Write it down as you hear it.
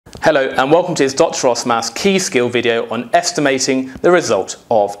Hello and welcome to this Dr. Ross Maths key skill video on estimating the result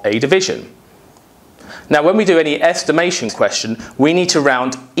of a division. Now when we do any estimation question, we need to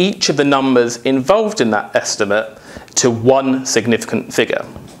round each of the numbers involved in that estimate to one significant figure.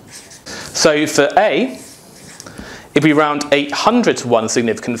 So for A, if we round 800 to one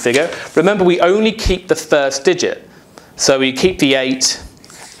significant figure, remember we only keep the first digit. So we keep the 8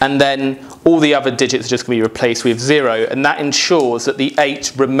 and then all the other digits are just going to be replaced with 0, and that ensures that the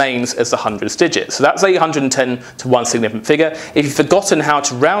 8 remains as the hundredths digit. So that's 810 to one significant figure. If you've forgotten how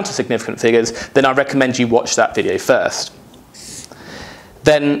to round to significant figures, then I recommend you watch that video first.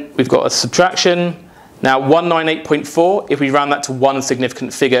 Then we've got a subtraction. Now 198.4, if we round that to one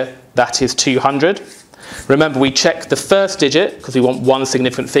significant figure, that is 200. Remember, we check the first digit because we want one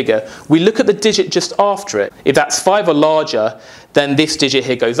significant figure. We look at the digit just after it. If that's 5 or larger, then this digit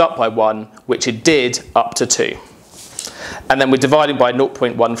here goes up by 1, which it did up to 2. And then we're dividing by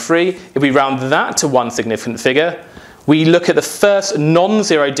 0.13. If we round that to one significant figure, we look at the first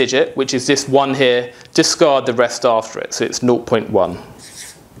non-zero digit, which is this 1 here, discard the rest after it, so it's 0.1.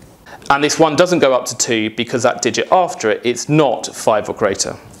 And this 1 doesn't go up to 2 because that digit after it, it's not 5 or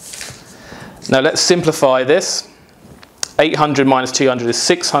greater. Now let's simplify this. 800 minus 200 is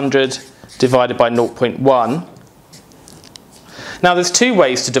 600 divided by 0.1. Now there's two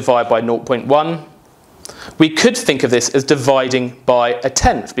ways to divide by 0.1. We could think of this as dividing by a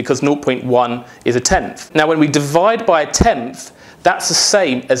tenth because 0.1 is a tenth. Now when we divide by a tenth, that's the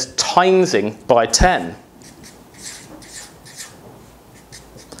same as timesing by 10.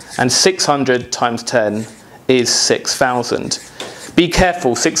 And 600 times 10 is 6,000. Be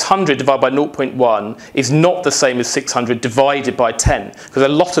careful, 600 divided by 0.1 is not the same as 600 divided by 10, because a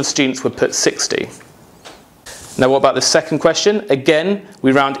lot of students would put 60. Now what about the second question? Again,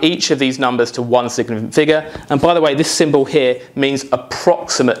 we round each of these numbers to one significant figure, and by the way, this symbol here means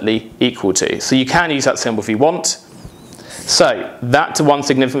approximately equal to, so you can use that symbol if you want. So that to one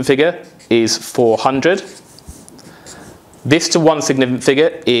significant figure is 400. This to one significant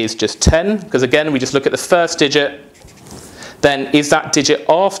figure is just 10, because again, we just look at the first digit. Then is that digit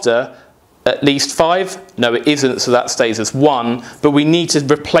after at least 5? No, it isn't, so that stays as 1. But we need to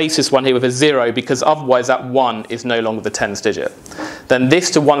replace this one here with a 0 because otherwise that 1 is no longer the tens digit. Then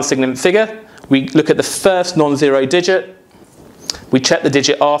this to one significant figure, we look at the first non-zero digit. We check the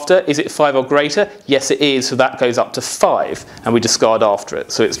digit after. Is it 5 or greater? Yes, it is, so that goes up to 5. And we discard after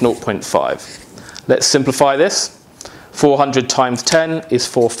it, so it's 0.5. Let's simplify this. 400 times 10 is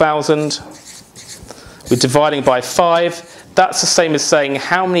 4,000. We're dividing by 5. That's the same as saying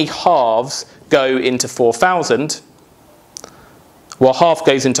how many halves go into 4,000. Well, half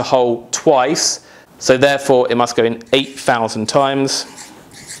goes into whole twice, so therefore it must go in 8,000 times.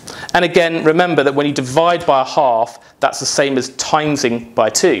 And again, remember that when you divide by a half, that's the same as timesing by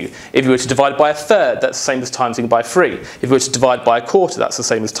 2. If you were to divide by a third, that's the same as timesing by 3. If you were to divide by a quarter, that's the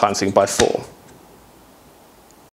same as timesing by 4.